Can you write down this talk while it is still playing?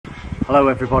Hello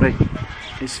everybody,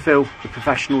 it's Phil, the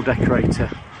professional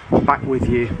decorator, back with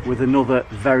you with another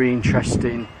very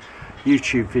interesting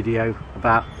YouTube video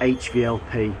about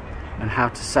HVLP and how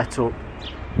to set up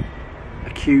a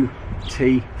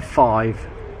QT5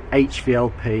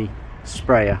 HVLP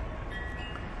sprayer.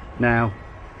 Now,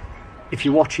 if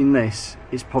you're watching this,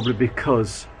 it's probably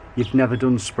because you've never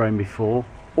done spraying before,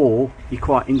 or you're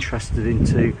quite interested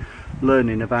into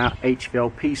learning about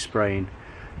HVLP spraying.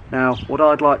 Now, what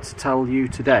I'd like to tell you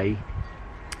today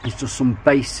is just some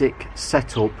basic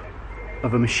setup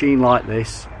of a machine like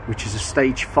this, which is a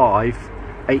stage 5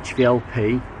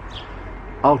 HVLP.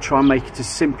 I'll try and make it as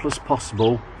simple as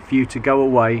possible for you to go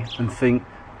away and think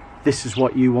this is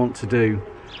what you want to do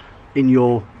in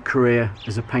your career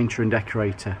as a painter and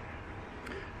decorator.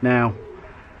 Now,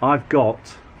 I've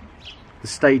got the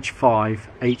stage 5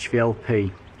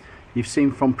 HVLP. You've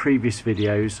seen from previous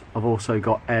videos I've also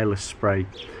got airless spray.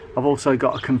 I've also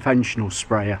got a conventional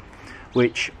sprayer,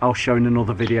 which I'll show in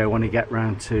another video when I get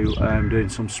round to doing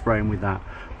some spraying with that.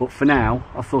 But for now,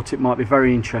 I thought it might be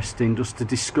very interesting just to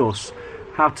discuss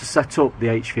how to set up the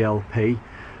HVLP,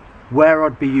 where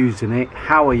I'd be using it,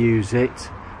 how I use it,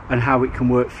 and how it can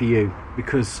work for you.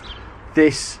 Because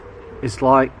this is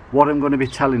like what I'm going to be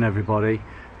telling everybody.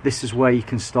 This is where you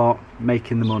can start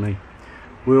making the money.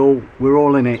 We're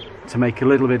all in it to make a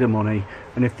little bit of money,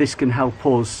 and if this can help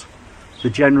us, the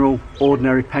general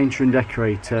ordinary painter and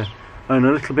decorator, earn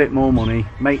a little bit more money,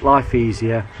 make life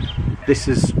easier, this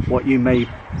is what you may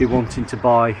be wanting to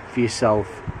buy for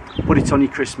yourself. Put it on your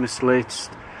Christmas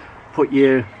list, put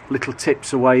your little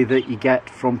tips away that you get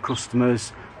from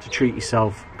customers to treat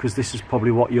yourself, because this is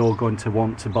probably what you're going to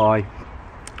want to buy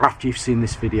after you've seen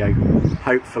this video,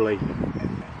 hopefully.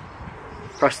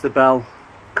 Press the bell,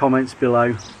 comments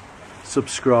below,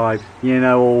 subscribe, you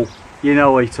know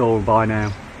it all by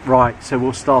now. Right, so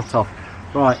we'll start off.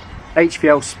 Right,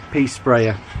 HVLP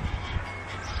sprayer.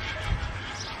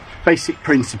 Basic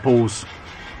principles.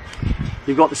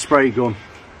 You've got the spray gun,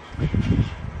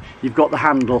 you've got the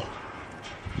handle.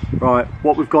 Right,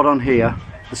 what we've got on here,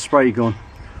 the spray gun,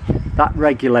 that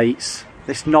regulates,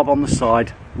 this knob on the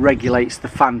side regulates the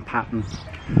fan pattern.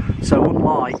 So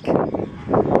unlike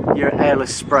your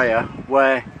airless sprayer,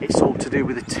 where it's all to do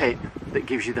with the tip that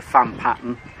gives you the fan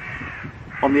pattern,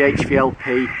 on the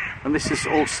HVLP, and this is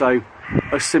also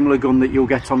a similar gun that you'll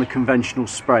get on a conventional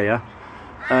sprayer,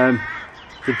 the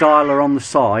dialer on the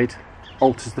side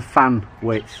alters the fan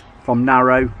width from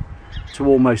narrow to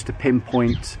almost a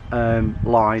pinpoint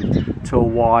line to a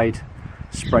wide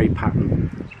spray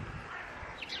pattern.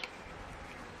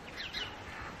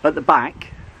 At the back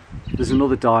there's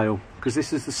another dial, because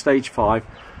this is the stage 5.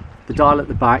 The dial at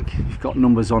the back, you've got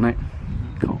numbers on it.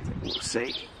 Can't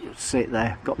think you'll see it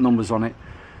there, got numbers on it.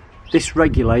 This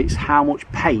regulates how much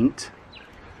paint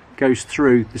goes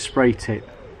through the spray tip.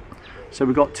 So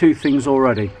we've got two things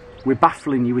already. We're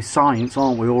baffling you with science,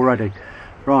 aren't we, already?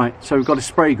 Right, so we've got a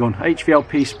spray gun,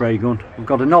 HVLP spray gun. We've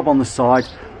got a knob on the side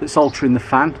that's altering the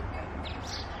fan.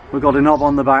 We've got a knob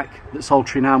on the back that's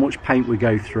altering how much paint we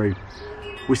go through.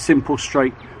 We're simple,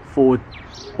 straightforward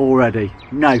already.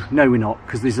 No, we're not,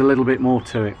 because there's a little bit more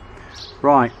to it.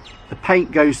 Right, the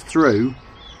paint goes through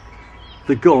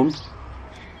the gun.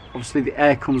 Obviously the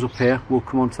air comes up here, we'll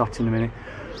come on to that in a minute.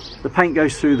 The paint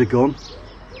goes through the gun.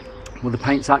 Well, the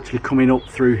paint's actually coming up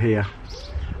through here,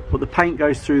 but the paint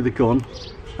goes through the gun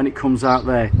and it comes out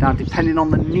there. Now, depending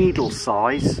on the needle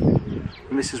size, and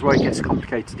this is where it gets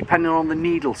complicated, depending on the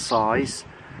needle size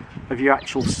of your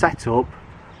actual setup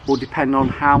will depend on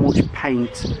how much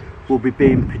paint will be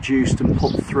being produced and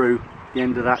put through the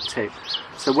end of that tip.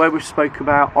 So where we've spoke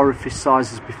about orifice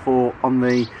sizes before on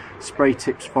the spray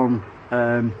tips from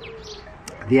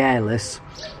the airless,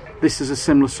 this is a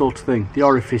similar sort of thing, the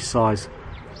orifice size.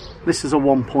 This is a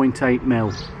 1.8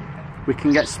 mil. We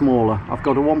can get smaller. I've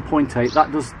got a 1.8,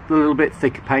 that does a little bit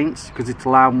thicker paints because it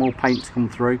allows more paint to come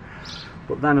through.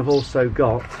 But then I've also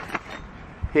got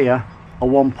here a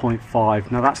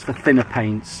 1.5. Now that's for thinner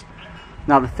paints.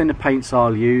 Now the thinner paints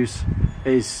I'll use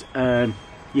is your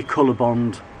colour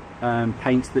bond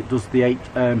paint that does the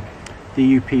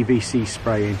UPVC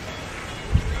spraying.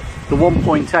 The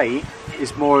 1.8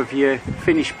 is more of your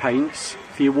finish paints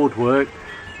for your woodwork,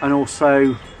 and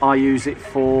also I use it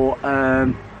for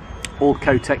all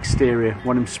coat exterior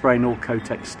when I'm spraying all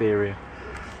coat exterior.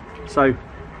 So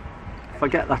if I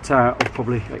get that out, I'll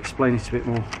probably explain it a bit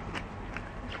more.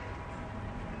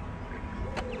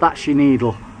 That's your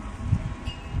needle.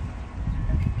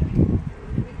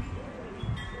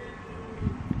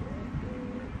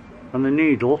 And the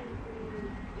needle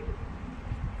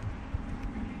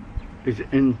is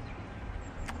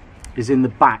in the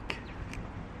back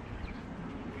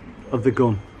of the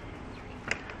gun.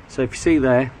 So if you see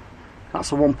there,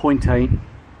 that's a 1.8,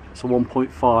 it's a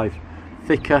 1.5,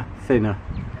 thicker, thinner.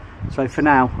 So for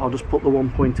now, I'll just put the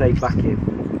 1.8 back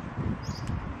in.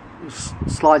 It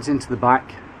slides into the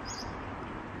back.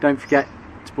 Don't forget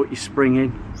to put your spring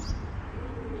in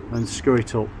and screw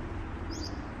it up.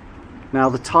 Now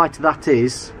the tighter that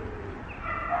is,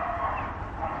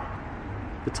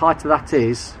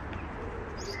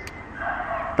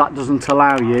 that doesn't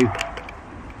allow you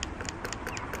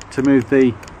to move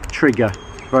the trigger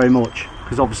very much,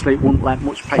 because obviously it won't let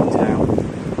much paint down.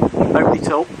 Open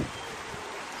it up.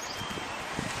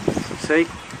 See,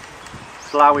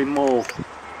 it's allowing more.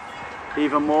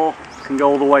 Even more can go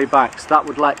all the way back, so that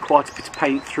would let quite a bit of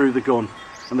paint through the gun,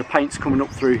 and the paint's coming up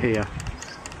through here.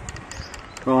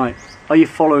 Right, are you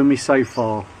following me so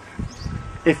far?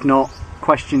 If not,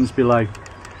 questions below.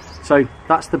 So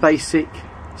that's the basic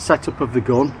setup of the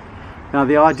gun. Now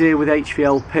the idea with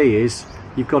HVLP is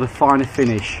you've got a finer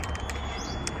finish.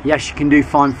 Yes, you can do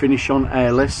fine finish on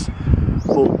airless,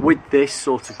 but with this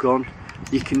sort of gun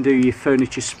you can do your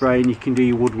furniture spraying, you can do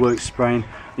your woodwork spraying,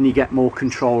 and you get more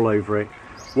control over it.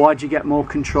 Why do you get more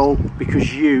control?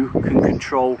 Because you can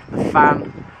control the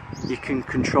fan, you can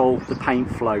control the paint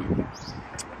flow.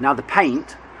 Now the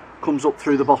paint comes up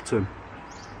through the bottom.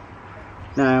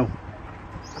 Now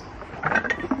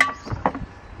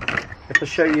if I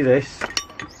show you this,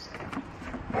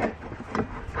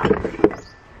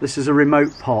 this is a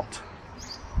remote pot.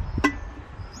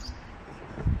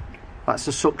 That's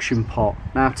a suction pot.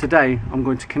 Now today I'm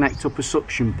going to connect up a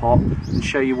suction pot and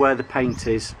show you where the paint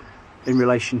is in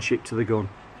relationship to the gun.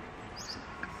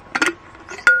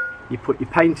 You put your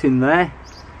paint in there,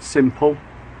 simple.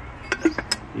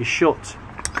 You shut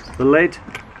the lid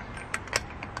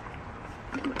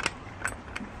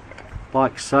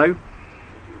like so,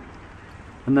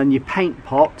 and then your paint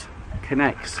pot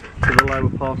connects to the lower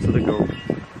part of the gun.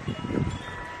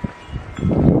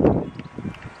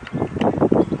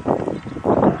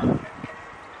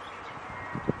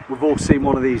 We've all seen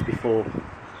one of these before.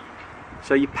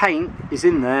 So your paint is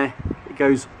in there, it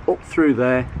goes up through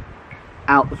there,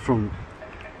 out the front.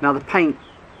 Now the paint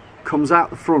comes out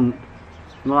the front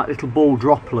like little ball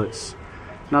droplets.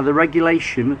 Now the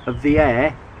regulation of the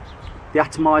air, the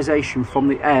atomization from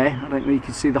the air, I don't know if you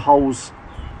can see the holes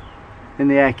in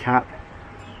the air cap,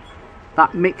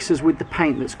 that mixes with the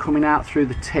paint that's coming out through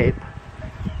the tip.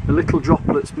 The little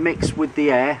droplets mix with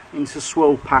the air into a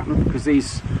swirl pattern, because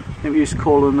these, I think we used to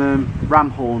call them ram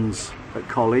horns at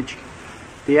college.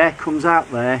 The air comes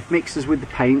out there, mixes with the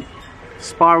paint,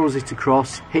 spirals it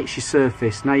across, hits your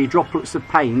surface. Now your droplets of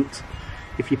paint,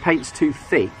 if your paint's too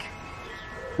thick,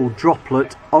 will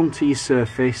droplet onto your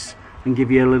surface and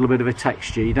give you a little bit of a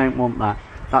texture. You don't want that.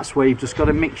 That's where you've just got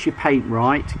to mix your paint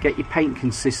right, get your paint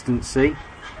consistency,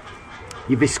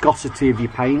 your viscosity of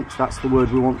your paint, that's the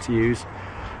word we want to use.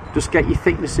 Just get your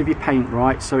thickness of your paint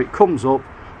right so it comes up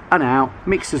and out,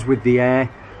 mixes with the air,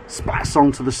 splats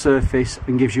onto the surface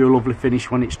and gives you a lovely finish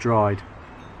when it's dried.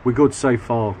 We're good so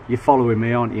far. You're following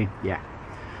me, aren't you? Yeah.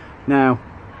 Now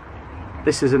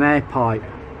this is an air pipe.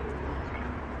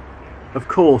 Of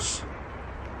course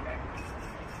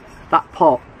that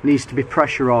pot needs to be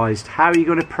pressurized. How are you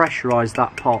going to pressurize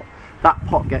that pot? That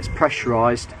pot gets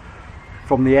pressurized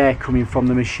from the air coming from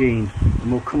the machine,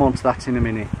 and we'll come on to that in a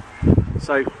minute.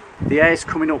 So the air's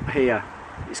coming up here,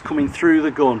 it's coming through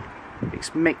the gun,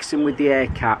 it's mixing with the air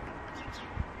cap,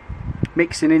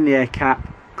 mixing in the air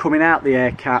cap, coming out the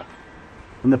air cap,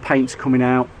 and the paint's coming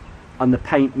out, and the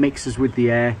paint mixes with the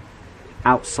air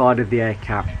outside of the air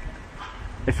cap.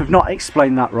 If I've not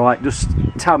explained that right, just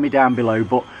tell me down below,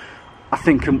 but I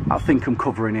think I'm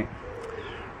covering it.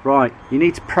 Right, you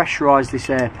need to pressurize this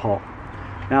air pot.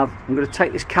 Now I'm going to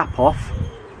take this cap off.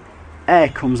 Air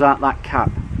comes out that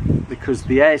cap because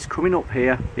the air's coming up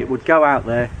here, it would go out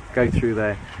there, go through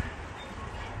there.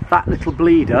 That little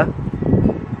bleeder,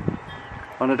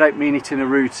 and I don't mean it in a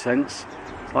rude sense,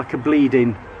 it's like a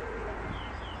bleeding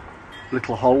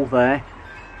little hole there.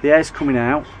 The air's coming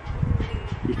out,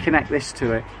 you connect this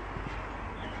to it.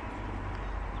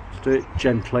 Just do it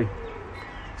gently.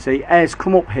 See, air's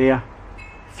come up here,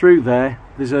 through there,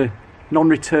 there's a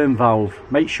non-return valve.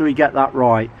 Make sure you get that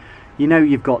right. You know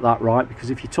you've got that right, because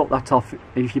if you took that off,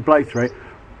 if you blow through it,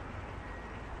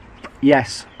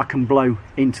 yes, I can blow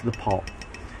into the pot.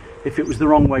 If it was the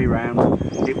wrong way around,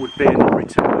 it would be a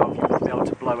non-return valve. You wouldn't be able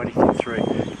to blow anything through.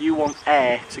 You want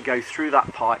air to go through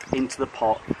that pipe into the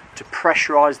pot, to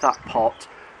pressurise that pot,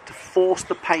 to force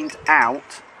the paint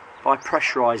out by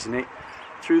pressurising it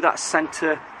through that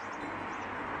centre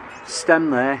stem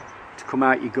there to come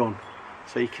out your gun.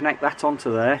 So you connect that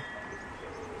onto there.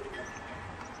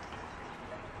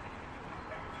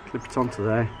 clip it onto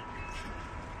there.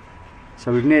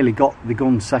 So we've nearly got the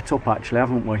gun set up actually,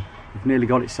 haven't we? We've nearly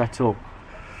got it set up.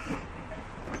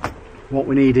 What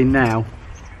we're needing now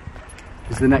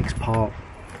is the next part.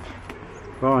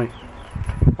 Right,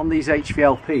 on these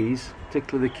HVLPs,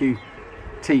 particularly the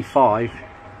QT5,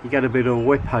 you get a bit of a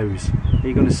whip hose.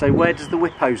 You're going to say, where does the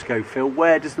whip hose go, Phil?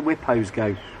 Where does the whip hose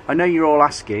go? I know you're all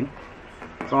asking.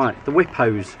 Right, the whip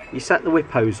hose. You set the whip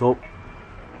hose up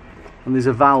and there's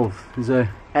a valve, there's a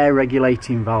air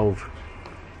regulating valve.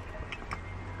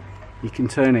 You can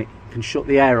turn it, you can shut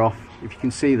the air off. If you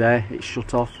can see there, it's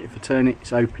shut off. If I turn it,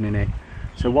 it's opening it.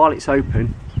 So while it's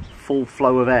open, full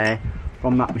flow of air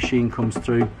from that machine comes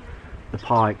through the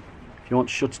pipe. If you want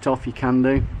to shut it off, you can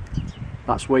do.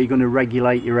 That's where you're going to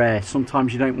regulate your air.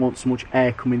 Sometimes you don't want so much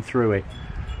air coming through it.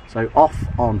 So off,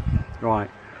 on. Right.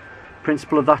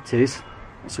 Principle of that is,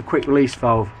 it's a quick release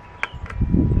valve.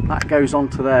 That goes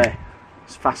onto there.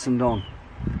 It's fastened on.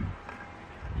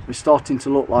 We're starting to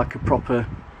look like a proper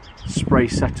spray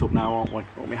setup now, aren't we?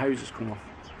 Oh, my hose has come off.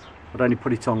 I'd only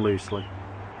put it on loosely.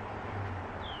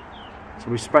 So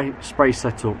we spray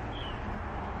setup.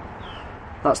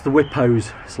 That's the whip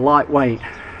hose. It's lightweight.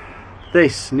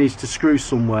 This needs to screw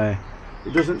somewhere.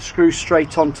 It doesn't screw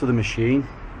straight onto the machine.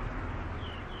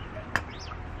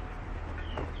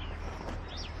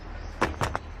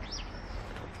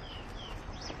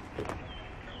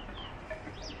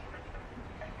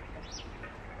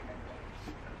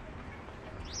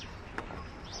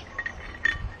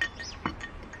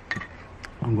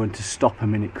 I'm going to stop a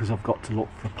minute because I've got to look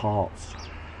for parts.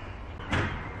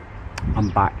 I'm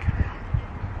back.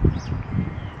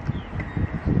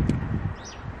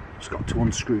 Just got to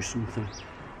unscrew something.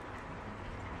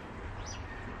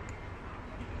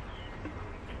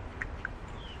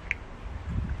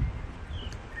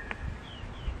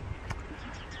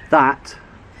 That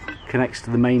connects to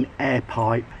the main air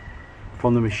pipe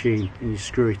from the machine and you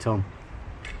screw it on.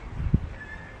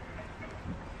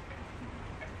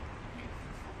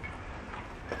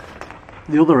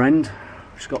 The other end,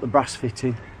 it's got the brass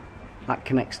fitting, that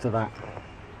connects to that.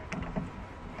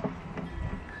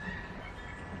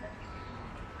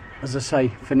 As I say,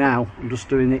 for now, I'm just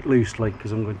doing it loosely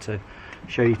because I'm going to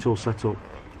show you it all set up.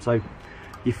 So,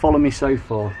 you follow me so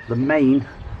far. The main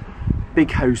big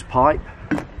hose pipe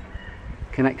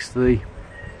connects to the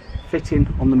fitting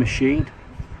on the machine.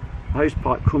 The hose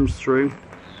pipe comes through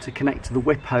to connect to the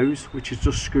whip hose, which is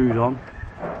just screwed on.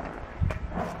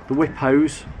 The whip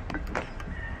hose,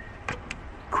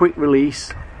 quick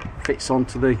release, fits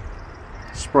onto the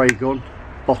spray gun,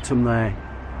 bottom there,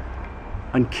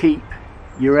 and keep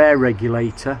your air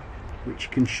regulator, which you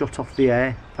can shut off the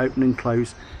air, open and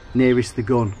close, nearest the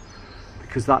gun,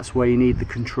 because that's where you need the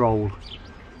control.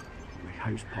 The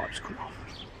hose pipes come off.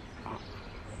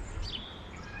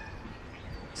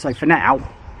 So for now,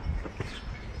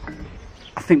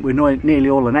 I think we're nearly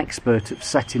all an expert at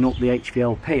setting up the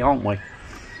HVLP, aren't we?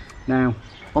 Now,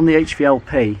 on the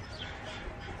HVLP,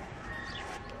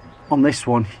 on this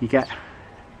one, you get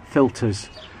filters.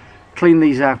 Clean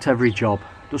these out every job.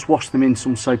 Just wash them in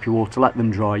some soapy water, let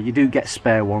them dry. You do get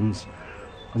spare ones,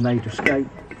 and they just go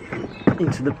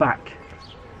into the back,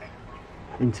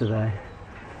 into there.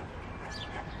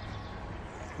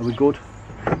 Are we good?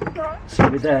 So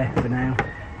we're there for now.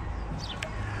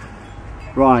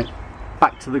 Right,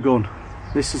 back to the gun.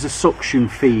 This is a suction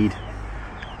feed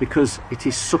because it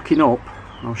is sucking up.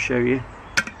 I'll show you.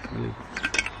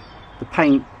 The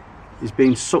paint is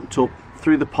being sucked up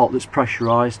through the pot that's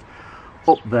pressurised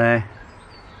up there,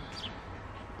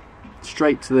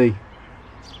 straight to the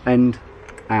end,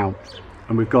 out,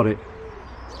 and we've got it.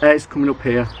 Air's coming up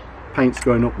here, paint's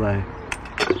going up there.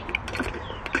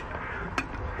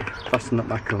 Fasten that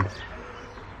back on.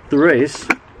 There is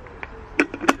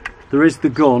the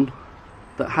gun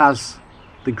that has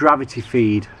the gravity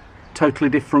feed,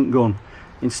 totally different gun.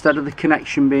 Instead of the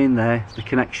connection being there, the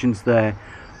connection's there,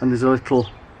 and there's a little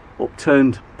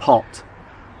upturned pot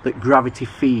that gravity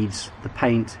feeds the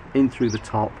paint in through the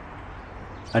top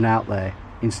and out there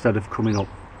instead of coming up.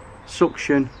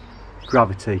 Suction,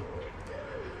 gravity.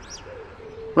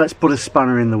 Let's put a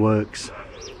spanner in the works.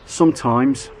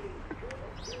 Sometimes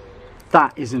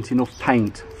that isn't enough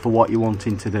paint for what you're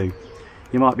wanting to do.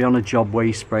 You might be on a job where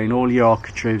you're spraying all your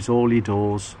architraves, all your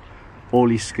doors,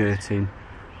 all your skirting.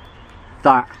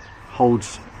 That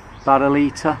holds about a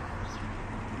litre.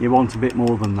 You want a bit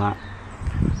more than that.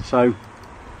 So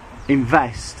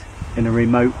invest in a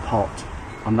remote pot,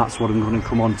 and that's what I'm going to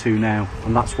come on to now,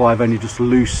 and that's why I've only just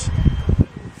loose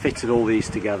fitted all these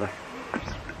together.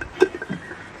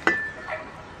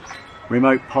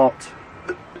 Remote pot.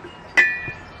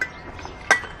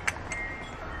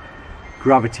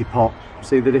 gravity pot.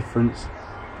 See the difference?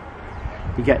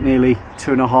 You get nearly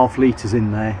 2.5 litres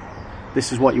in there.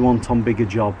 This is what you want on bigger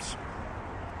jobs.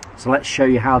 So let's show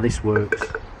you how this works.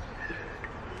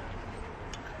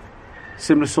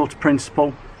 Similar sort of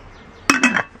principle.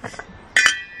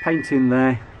 Paint in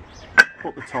there,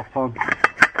 put the top on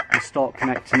and start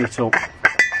connecting it up.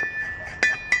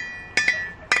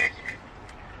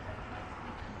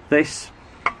 This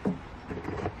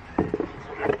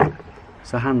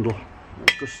is a handle.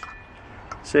 Let's just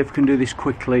see if we can do this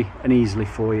quickly and easily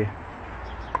for you.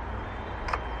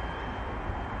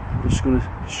 I'm just going to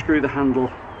screw the handle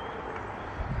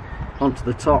onto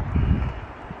the top.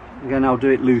 Again, I'll do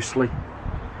it loosely.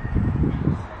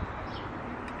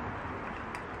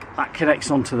 That connects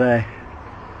onto there.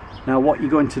 Now what you're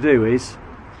going to do is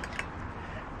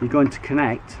you're going to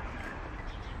connect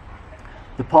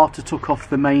the part I took off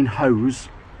the main hose.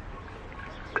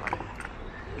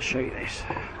 I'll show you this.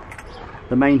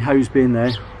 The main hose being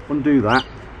there, undo that.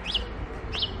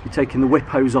 You're taking the whip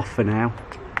hose off for now.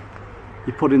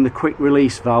 You put in the quick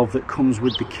release valve that comes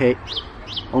with the kit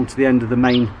onto the end of the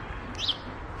main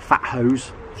fat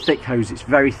hose, thick hose. It's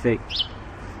very thick.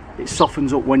 It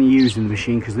softens up when you're using the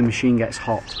machine because the machine gets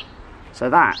hot. So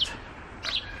that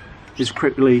is a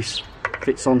quick release,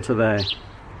 fits onto there.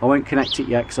 I won't connect it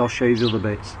yet because I'll show you the other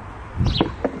bits.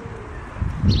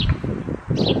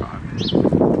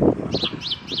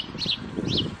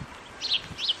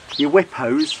 Your whip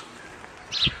hose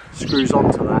screws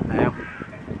onto that now.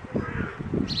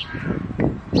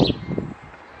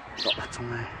 Got that on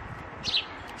there.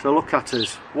 So look at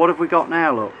us. What have we got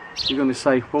now? Look, you're going to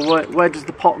say, well, where does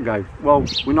the pot go? Well,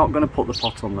 we're not going to put the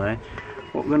pot on there.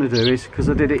 What we're going to do is, because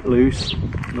I did it loose,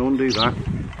 I'll undo that.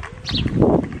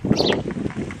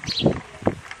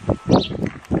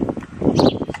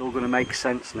 It's all going to make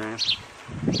sense now.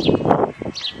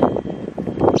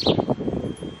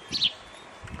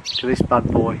 To this bad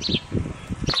boy.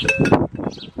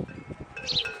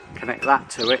 Connect that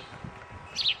to it.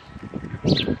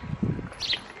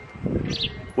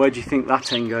 Where do you think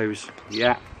that end goes?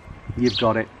 Yeah, you've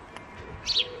got it.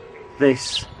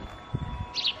 This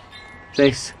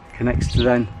connects to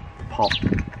then the pot.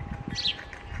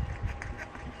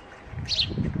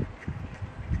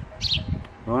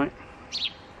 Right.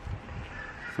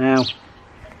 Now,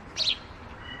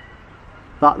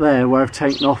 that there where I've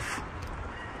taken off,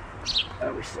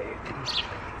 let me see it,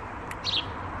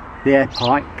 the air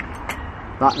pipe,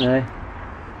 that there,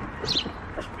 let's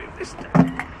move this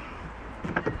down.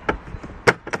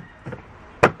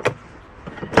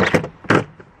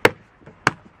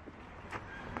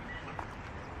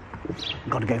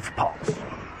 Got to go for pots.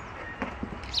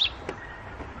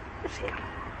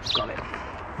 Got it.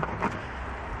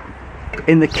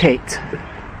 In the kit,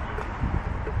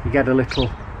 you get a little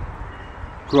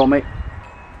grommet.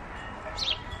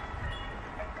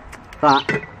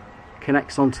 That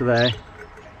connects onto there,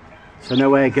 so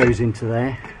no air goes into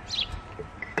there.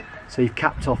 So you've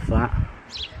capped off that.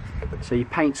 So your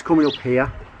paint's coming up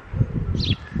here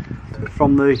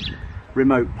from the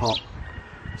remote pot.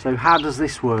 So how does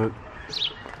this work?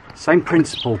 Same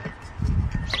principle.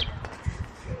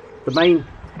 The main,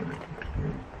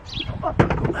 up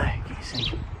there, can you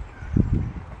see?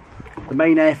 The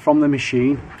main air from the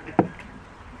machine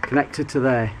connected to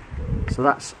there, so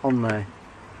that's on there.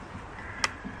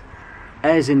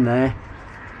 Air's in there.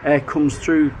 Air comes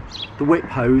through the whip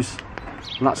hose,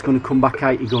 and that's going to come back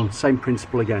out your gun. Same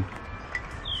principle again.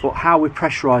 But how we're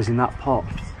pressurising that pot?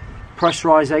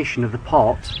 Pressurisation of the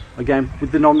pot, again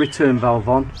with the non-return valve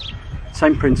on.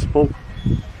 Same principle.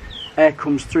 Air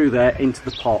comes through there into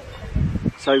the pot.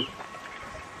 So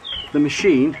the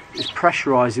machine is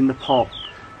pressurising the pot.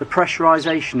 The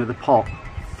pressurisation of the pot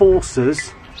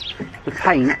forces the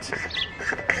paint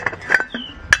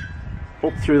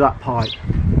up through that pipe.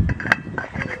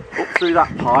 Up through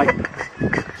that pipe,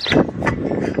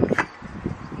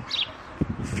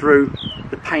 through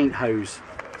the paint hose.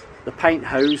 The paint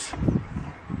hose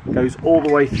goes all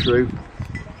the way through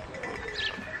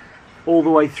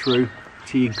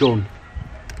to your gun.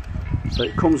 So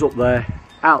it comes up there,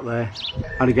 out there,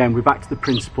 and again we're back to the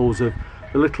principles of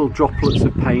the little droplets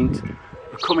of paint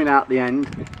are coming out the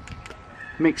end,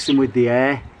 mixing with the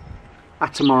air,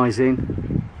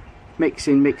 atomising,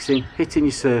 mixing, hitting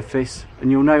your surface,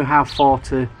 and you'll know how far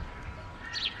to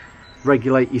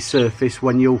regulate your surface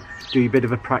when you'll do a bit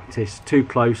of a practice. Too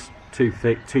close, too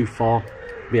thick, too far,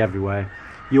 be everywhere.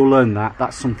 You'll learn that.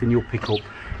 That's something you'll pick up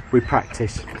with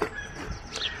practice.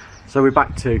 So we're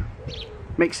back to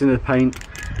mixing the paint,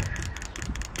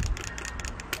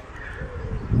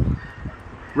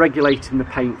 regulating the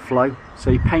paint flow. So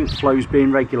your paint flow is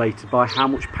being regulated by how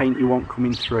much paint you want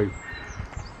coming through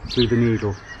the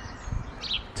needle.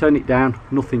 Turn it down,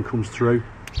 nothing comes through,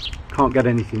 can't get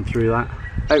anything through that.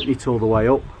 Open it all the way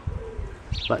up,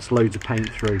 lets loads of paint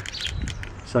through.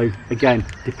 So again,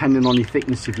 depending on your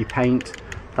thickness of your paint,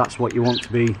 that's what you want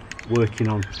to be working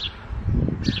on.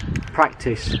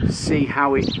 Practice, see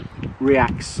how it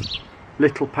reacts.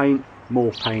 Little paint,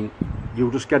 more paint. You'll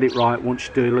just get it right once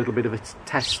you do a little bit of a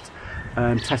test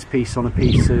piece on a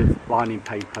piece of lining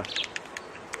paper.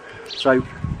 So,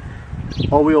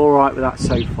 are we all right with that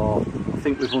so far? I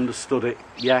think we've understood it.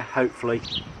 Yeah, hopefully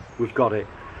we've got it.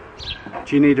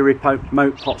 Do you need a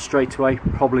remote pot straight away?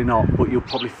 Probably not, but you'll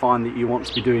probably find that you want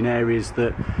to be doing areas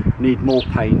that need more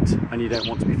paint and you don't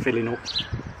want to be filling up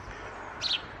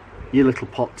your little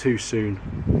pot too soon.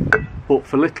 But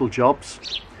for little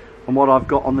jobs, and what I've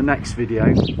got on the next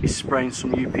video is spraying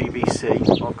some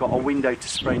UPVC. I've got a window to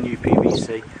spray in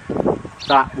UPVC.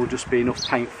 That will just be enough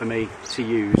paint for me to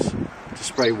use to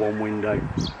spray one window.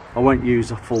 I won't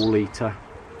use a full litre,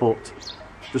 but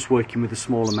just working with a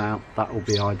small amount, that will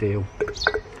be ideal.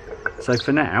 So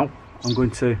for now, I'm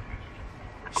going to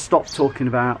stop talking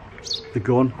about the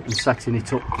gun and setting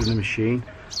it up with the machine.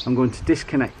 I'm going to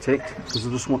disconnect it because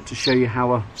I just want to show you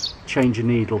how I change a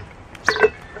needle.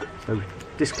 So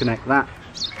disconnect that,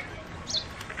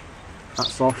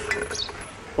 that's off,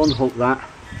 unhook that,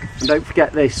 and don't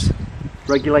forget this,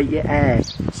 regulate your air.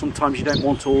 Sometimes you don't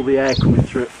want all the air coming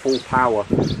through at full power,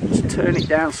 just turn it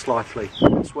down slightly.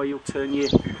 That's where you'll turn your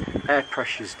air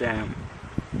pressures down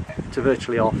to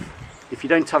virtually off. If you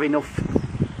don't have enough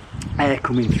air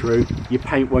coming through, your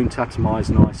paint won't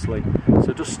atomise nicely.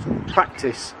 So just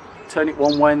practice, turn it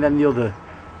one way and then the other.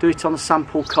 Do it on a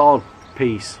sample card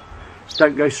piece.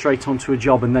 Don't go straight onto a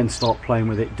job and then start playing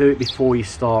with it. Do it before you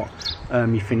start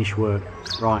your finished work.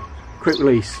 Right, quick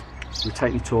release. We're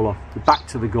taking the tool off. We're back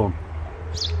to the gun.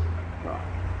 Right.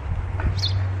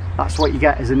 That's what you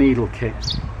get as a needle kit.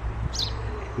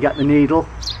 You get the needle.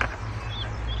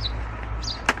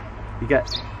 You get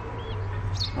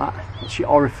that's your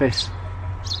orifice.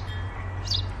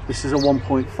 This is a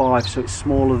 1.5, so it's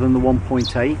smaller than the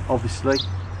 1.8, obviously.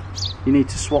 You need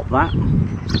to swap that.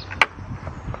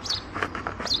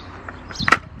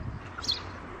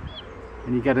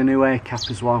 And you get a new air cap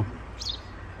as well.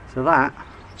 So that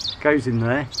goes in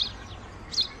there.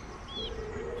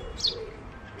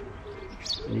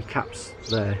 And your cap's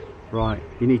there. Right,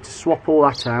 you need to swap all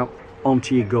that out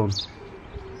onto your gun.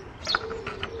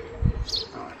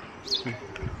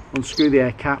 Unscrew the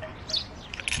air cap.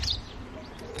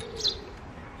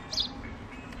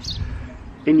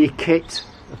 In your kit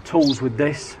of tools with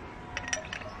this,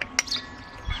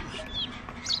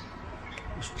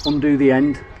 just undo the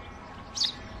end.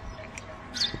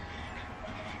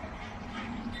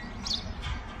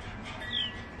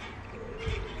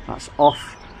 That's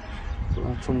off. Put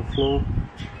that on the floor.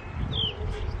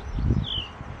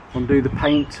 Undo the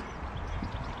paint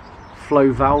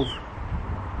flow valve.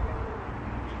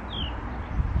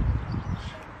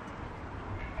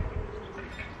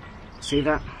 See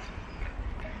that?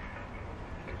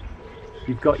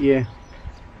 You've got your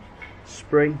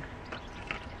spring.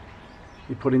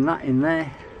 You're putting that in there.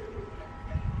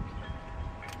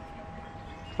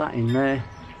 That in there.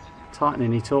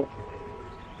 Tightening it up.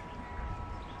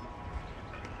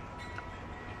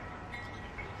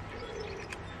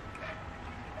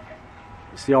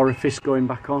 It's the orifice going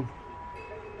back on.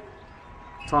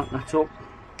 Tighten that up.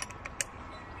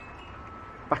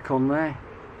 Back on there.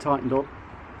 Tightened up.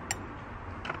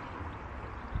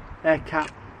 Air cap.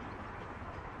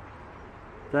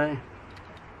 There.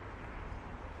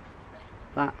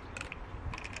 That.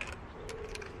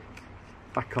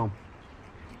 Back on.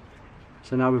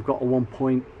 So now we've got a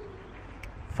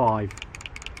 1.5.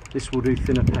 This will do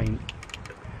thinner paint.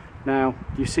 Now,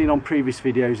 you've seen on previous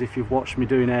videos, if you've watched me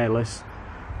doing airless,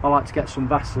 I like to get some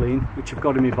Vaseline, which I've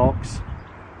got in my box.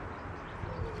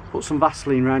 Put some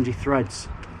Vaseline around your threads.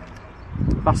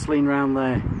 Vaseline round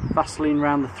there. Vaseline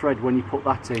round the thread when you put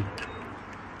that in.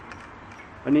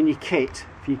 And in your kit,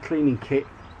 for your cleaning kit,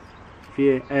 for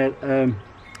your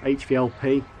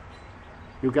HVLP,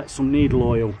 you'll get some needle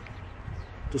oil.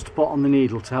 Just to put on the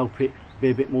needle to help it be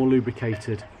a bit more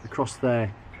lubricated. Across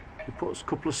there. You put a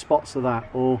couple of spots of that,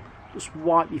 or just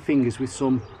wipe your fingers with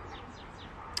some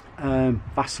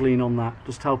Vaseline on that.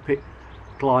 Just help it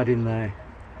glide in there.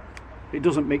 It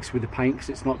doesn't mix with the paint because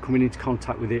it's not coming into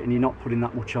contact with it and you're not putting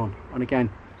that much on. And again,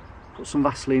 put some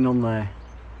Vaseline on there.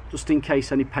 Just in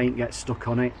case any paint gets stuck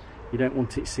on it. You don't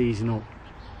want it seizing up.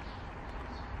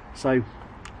 So,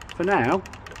 for now,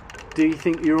 do you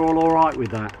think you're all alright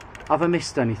with that? Have I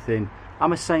missed anything?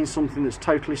 Am I saying something that's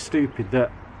totally stupid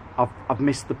that I've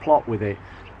missed the plot with it?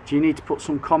 Do you need to put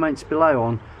some comments below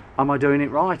on, am I doing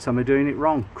it right, am I doing it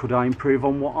wrong, could I improve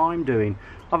on what I'm doing?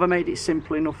 Have I made it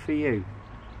simple enough for you?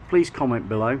 Please comment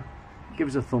below, give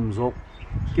us a thumbs up,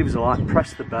 give us a like,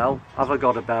 press the bell. Have I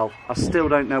got a bell? I still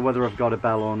don't know whether I've got a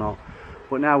bell or not,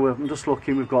 but now I'm just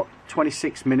looking, we've got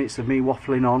 26 minutes of me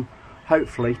waffling on.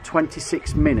 Hopefully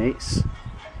 26 minutes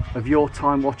of your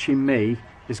time watching me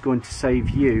is going to save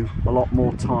you a lot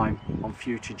more time on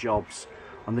future jobs,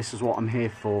 and this is what I'm here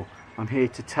for. I'm here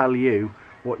to tell you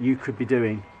what you could be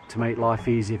doing to make life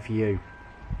easier for you.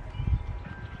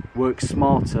 Work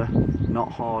smarter,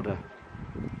 not harder.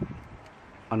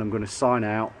 And I'm going to sign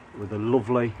out with a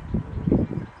lovely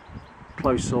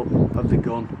close-up of the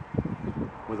gun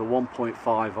with a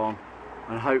 1.5 on,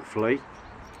 and hopefully,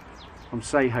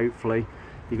 hopefully,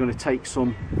 you're going to take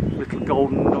some little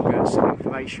golden nuggets of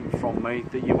information from me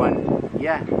that you went,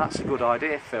 yeah, that's a good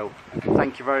idea, Phil.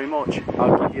 Thank you very much.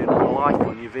 I'll give you another like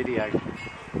on your video.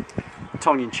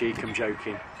 Tongue in cheek, I'm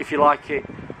joking. If you like it,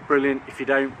 brilliant. If you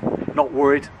don't, not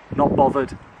worried, not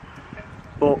bothered.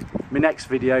 But my next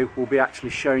video will be actually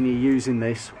showing you using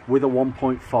this with a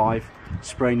 1.5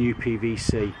 spraying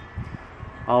UPVC.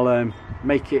 I'll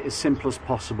make it as simple as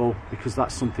possible because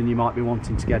that's something you might be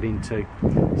wanting to get into.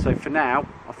 So for now,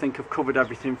 I think I've covered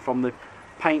everything from the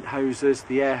paint hoses,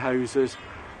 the air hoses,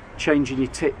 changing your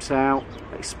tips out,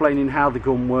 explaining how the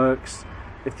gun works.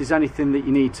 If there's anything that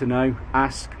you need to know,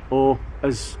 ask, or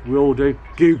as we all do,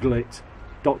 Google it.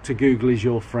 Dr. Google is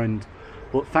your friend.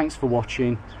 But thanks for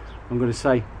watching. I'm going to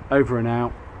say over and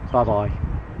out. Bye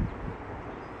bye.